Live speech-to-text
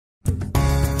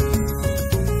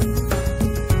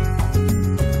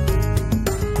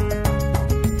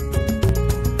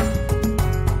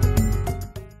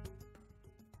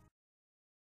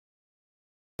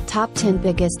Top 10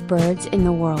 Biggest Birds in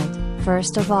the World.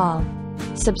 First of all,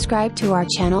 subscribe to our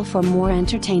channel for more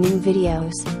entertaining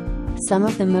videos. Some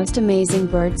of the most amazing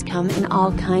birds come in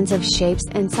all kinds of shapes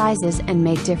and sizes and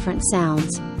make different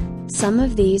sounds. Some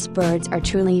of these birds are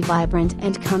truly vibrant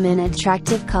and come in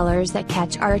attractive colors that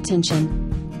catch our attention.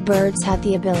 Birds have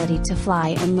the ability to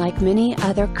fly unlike many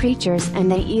other creatures, and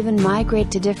they even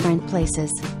migrate to different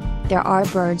places. There are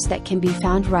birds that can be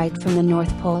found right from the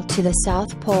North Pole to the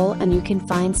South Pole, and you can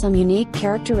find some unique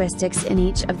characteristics in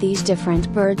each of these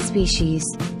different bird species.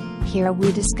 Here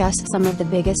we discuss some of the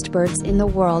biggest birds in the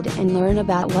world and learn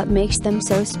about what makes them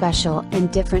so special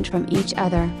and different from each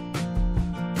other.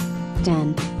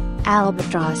 10.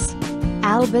 Albatross.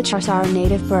 Albatross are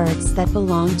native birds that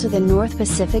belong to the North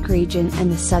Pacific region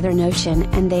and the Southern Ocean,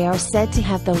 and they are said to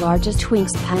have the largest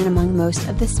wingspan among most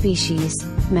of the species,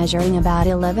 measuring about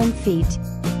 11 feet.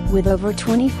 With over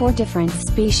 24 different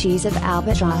species of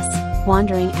albatross,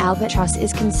 wandering albatross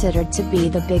is considered to be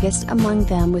the biggest among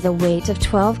them with a weight of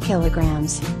 12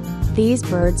 kilograms. These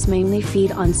birds mainly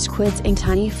feed on squids and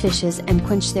tiny fishes and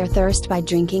quench their thirst by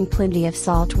drinking plenty of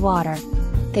salt water.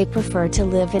 They prefer to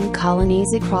live in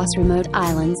colonies across remote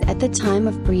islands at the time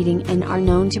of breeding and are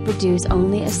known to produce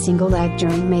only a single egg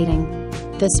during mating.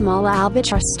 The small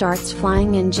albatross starts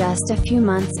flying in just a few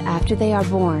months after they are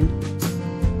born.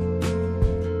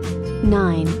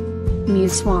 9.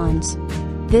 Mute swans.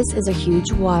 This is a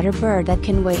huge water bird that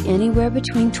can weigh anywhere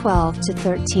between 12 to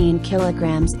 13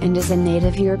 kilograms and is a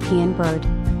native European bird.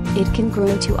 It can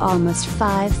grow to almost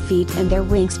 5 feet, and their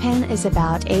wingspan is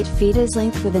about 8 feet in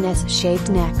length with an S-shaped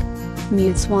neck.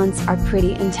 Mute swans are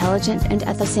pretty intelligent, and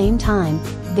at the same time,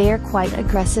 they are quite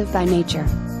aggressive by nature.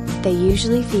 They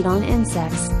usually feed on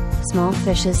insects, small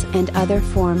fishes and other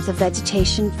forms of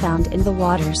vegetation found in the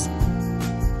waters.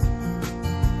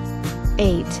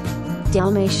 8.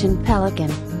 Dalmatian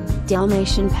pelican.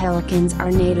 Dalmatian pelicans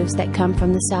are natives that come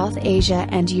from the South Asia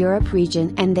and Europe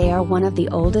region, and they are one of the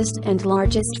oldest and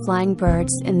largest flying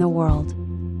birds in the world.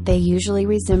 They usually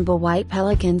resemble white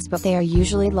pelicans, but they are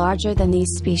usually larger than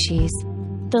these species.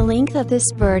 The length of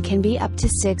this bird can be up to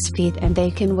 6 feet, and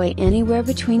they can weigh anywhere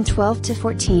between 12 to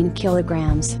 14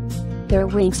 kilograms. Their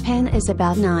wingspan is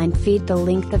about 9 feet. The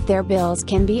length of their bills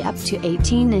can be up to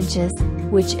 18 inches,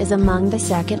 which is among the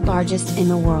second largest in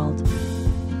the world.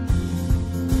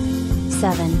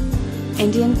 7.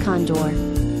 Indian condor.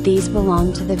 These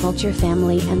belong to the vulture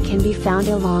family and can be found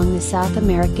along the South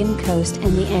American coast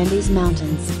and the Andes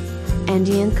Mountains.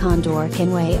 Indian condor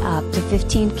can weigh up to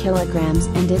 15 kilograms,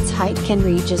 and its height can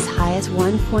reach as high as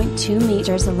 1.2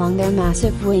 meters. Along their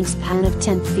massive wingspan of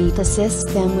 10 feet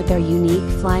assists them with their unique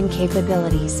flying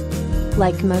capabilities.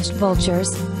 Like most vultures,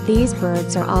 these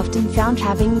birds are often found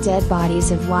having dead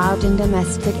bodies of wild and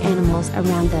domestic animals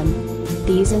around them.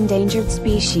 These endangered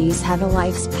species have a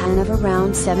lifespan of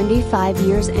around 75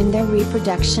 years, and their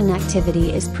reproduction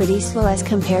activity is pretty slow as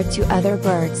compared to other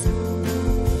birds.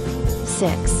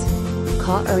 6.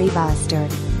 Kauri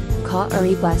bustard.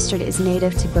 Kauri bustard is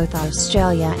native to both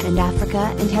Australia and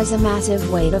Africa and has a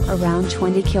massive weight of around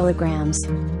 20 kilograms.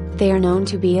 They are known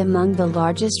to be among the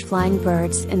largest flying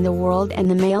birds in the world, and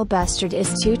the male bustard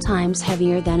is 2 times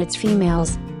heavier than its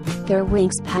females. Their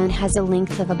wingspan has a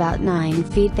length of about 9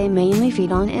 feet. They mainly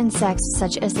feed on insects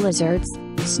such as lizards,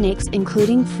 snakes,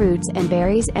 including fruits and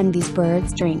berries, and these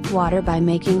birds drink water by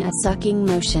making a sucking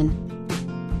motion.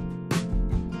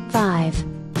 5.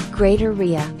 Greater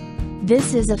rhea.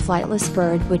 This is a flightless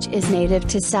bird which is native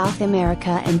to South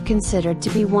America and considered to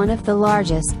be one of the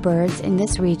largest birds in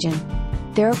this region.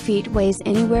 Their feet weighs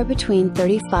anywhere between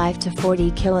 35 to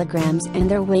 40 kilograms,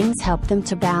 and their wings help them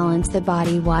to balance the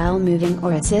body while moving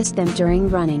or assist them during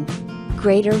running.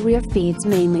 Greater rhea feeds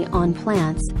mainly on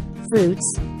plants, fruits,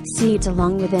 seeds,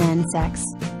 along with insects,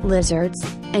 lizards,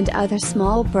 and other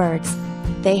small birds.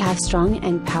 They have strong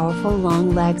and powerful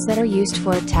long legs that are used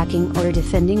for attacking or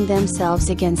defending themselves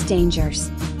against dangers.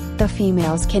 The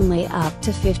females can lay up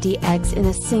to 50 eggs in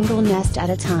a single nest at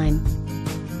a time.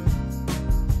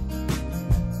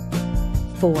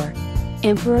 4.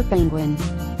 Emperor penguin.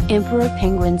 Emperor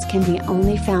penguins can be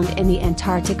only found in the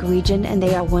Antarctic region, and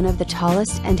they are one of the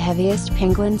tallest and heaviest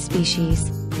penguin species.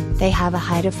 They have a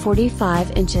height of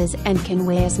 45 inches and can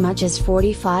weigh as much as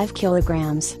 45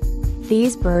 kilograms.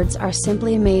 These birds are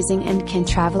simply amazing and can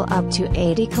travel up to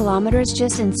 80 kilometers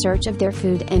just in search of their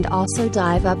food, and also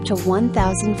dive up to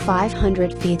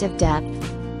 1,500 feet of depth.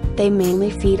 They mainly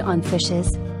feed on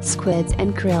fishes, squids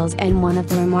and krills, and one of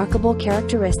the remarkable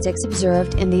characteristics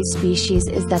observed in these species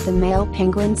is that the male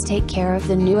penguins take care of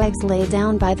the new eggs laid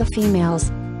down by the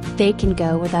females. They can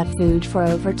go without food for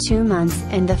over 2 months,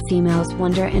 and the females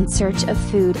wander in search of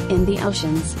food in the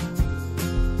oceans.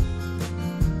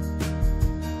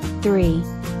 3.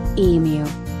 Emu.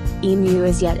 Emu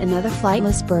is yet another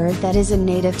flightless bird that is a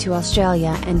native to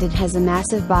Australia, and it has a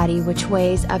massive body which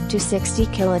weighs up to 60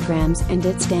 kilograms and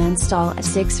it stands tall at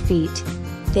 6 feet.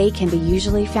 They can be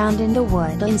usually found in the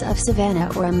woodlands of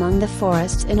savanna or among the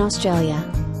forests in Australia.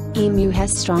 Emu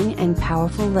has strong and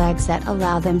powerful legs that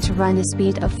allow them to run a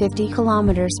speed of 50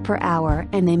 kilometers per hour,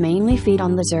 and they mainly feed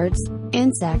on lizards,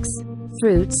 insects,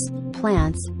 fruits,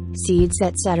 plants, seeds,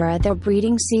 etc. Their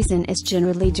breeding season is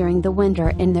generally during the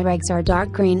winter, and their eggs are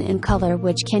dark green in color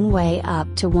which can weigh up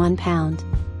to 1 pound.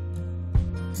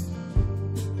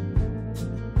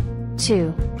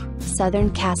 2. Southern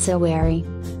cassowary.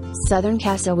 Southern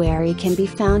cassowary can be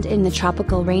found in the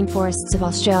tropical rainforests of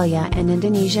Australia and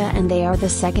Indonesia, and they are the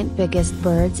second biggest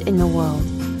birds in the world.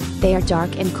 They are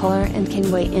dark in color and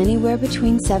can weigh anywhere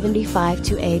between 75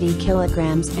 to 80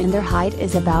 kilograms, and their height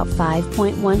is about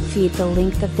 5.1 feet. The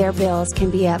length of their bills can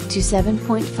be up to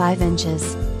 7.5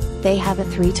 inches. They have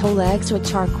 3-toe legs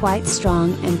which are quite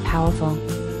strong and powerful.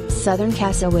 Southern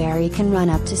cassowary can run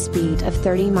up to speed of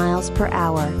 30 miles per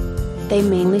hour. They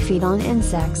mainly feed on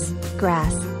insects,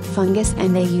 grass, fungus,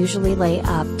 and they usually lay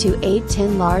up to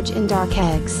 8-10 large and dark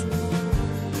eggs.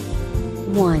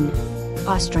 1.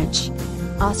 Ostrich.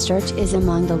 Ostrich is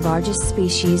among the largest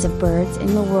species of birds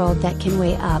in the world that can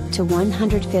weigh up to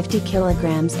 150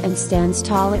 kilograms and stands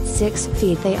tall at 6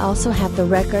 feet. They also have the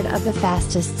record of the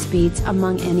fastest speeds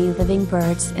among any living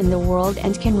birds in the world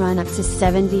and can run up to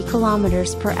 70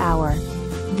 kilometers per hour.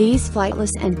 These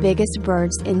flightless and biggest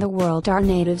birds in the world are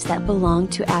natives that belong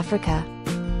to Africa.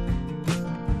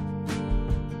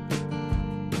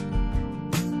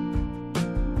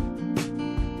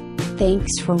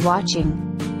 Thanks for watching.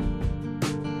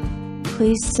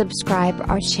 Please subscribe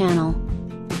our channel.